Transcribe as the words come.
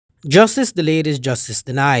Justice delayed is justice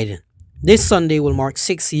denied. This Sunday will mark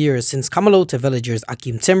 6 years since Camalota villagers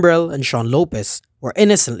Akim Thimbrel and Sean Lopez were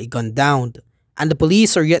innocently gunned down, and the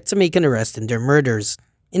police are yet to make an arrest in their murders.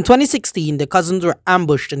 In 2016, the cousins were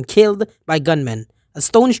ambushed and killed by gunmen a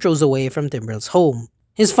stone's throws away from Thimbrel's home.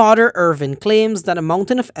 His father, Ivrin, claims that a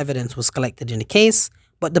mountain of evidence was collected in the case,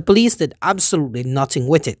 but the police did absolutely nothing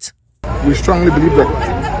with it. We strongly believe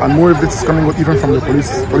that, and more of this is coming out even from the police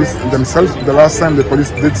themselves. The last time the police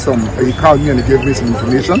did he called me and he gave me some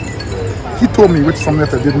information. He told me, which something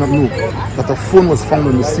that I did not know, that a phone was found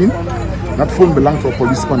on the scene. That phone belonged to a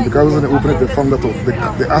policeman. The guy was going to open it, they found that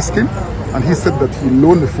out. They asked him, and he said that he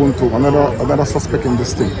loaned the phone to another suspect in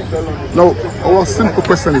this thing. Now, our simple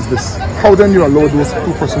question is this: how then you allow those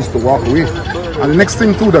two persons to walk away? And the next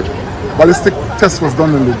thing too, that ballistic test was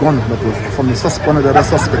done on the gun that was from one of the other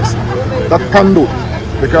suspects. That panned out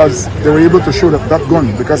because they were able to show that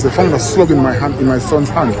gun, because they found a slug in my hand, in my son's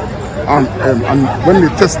hand. And when they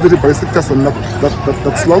did the ballistic test on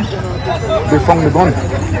that slug, they found the gun.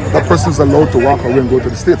 That person is allowed to walk away and go to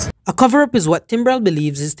the States. A cover-up is what Thimbrel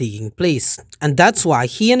believes is taking place, and that's why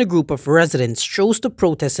he and a group of residents chose to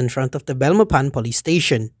protest in front of the Belmopan police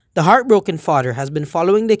station. The heartbroken father has been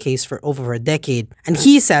following the case for over a decade, and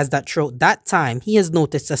he says that throughout that time he has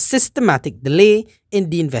noticed a systematic delay in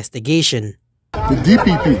the investigation. The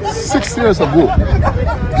DPP, 6 years ago,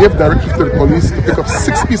 gave directive to the police to pick up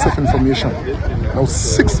 6 pieces of information. Now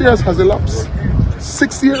 6 years has elapsed.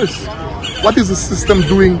 6 years. What is the system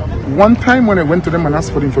doing? One time when I went to them and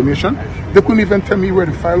asked for the information, they couldn't even tell me where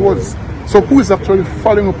the file was. So who is actually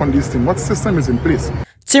following up on this thing? What system is in place?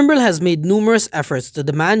 Thimbrel has made numerous efforts to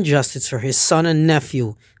demand justice for his son and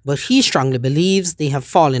nephew, but he strongly believes they have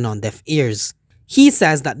fallen on deaf ears. He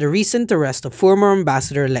says that the recent arrest of former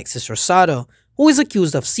Ambassador Alexis Rosado, who is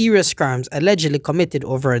accused of serious crimes allegedly committed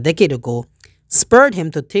over a decade ago, spurred him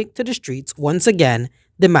to take to the streets once again,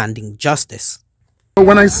 demanding justice.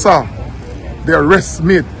 When I saw the arrest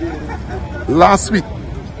made last week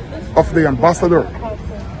of the ambassador,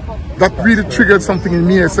 that really triggered something in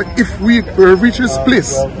me. I said, if we reach this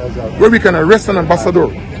place where we can arrest an ambassador,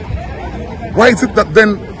 why is it that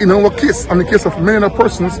then in our case, and the case of many other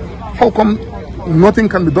persons, how come nothing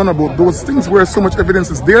can be done about those things where so much evidence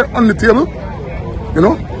is there on the table? You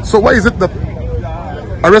know, so why is it that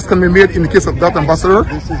arrest can be made in the case of that ambassador?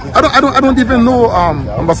 I don't even know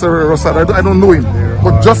Ambassador Rosado. I don't know him,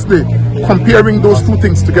 but just comparing those two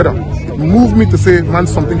things together, it moved me to say, man,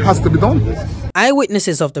 something has to be done.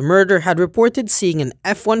 Eyewitnesses of the murder had reported seeing an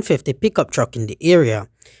F-150 pickup truck in the area,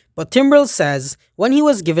 but Thimbrel says when he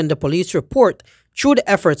was given the police report through the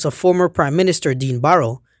efforts of former Prime Minister Dean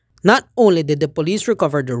Barrow, not only did the police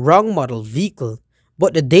recover the wrong model vehicle,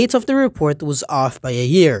 but the date of the report was off by a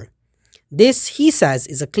year. This, he says,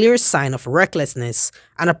 is a clear sign of recklessness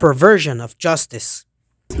and a perversion of justice.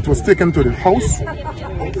 It was taken to the house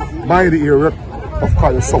by the area of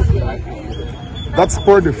Kyle South. That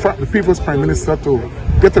spurred the previous Prime Minister to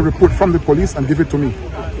get a report from the police and give it to me.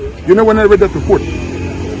 You know, when I read that report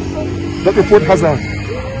has a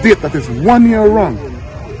date that is 1 year wrong,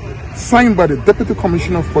 signed by the Deputy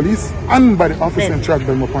Commissioner of Police and by the officer in charge,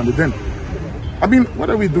 Belmopan then. I mean, what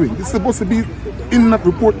are we doing? It's supposed to be in that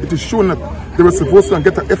report. It is shown that they were supposed to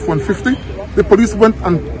get an F-150. The police went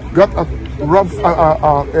and got a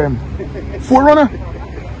Forerunner.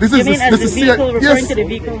 This is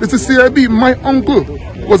CIB. My uncle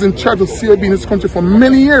was in charge of CIB in this country for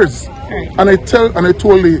many years, right. And I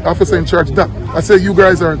told the officer in charge that I said, you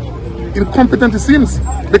guys are incompetent, it seems,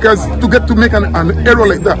 because to make an error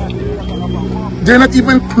like that, they're not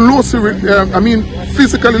even close.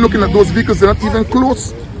 Physically looking at those vehicles, they're not even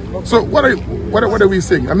close. So what are we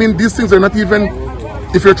saying? I mean, these things are not even.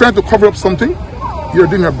 If you're trying to cover up something, you're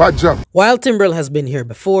doing a bad job. While Thimbrel has been here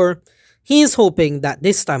before, he is hoping that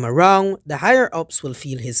this time around, the higher-ups will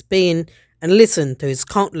feel his pain and listen to his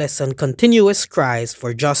countless and continuous cries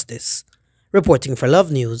for justice. Reporting for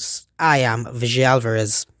Love News, I am Vijay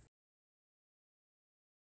Alvarez.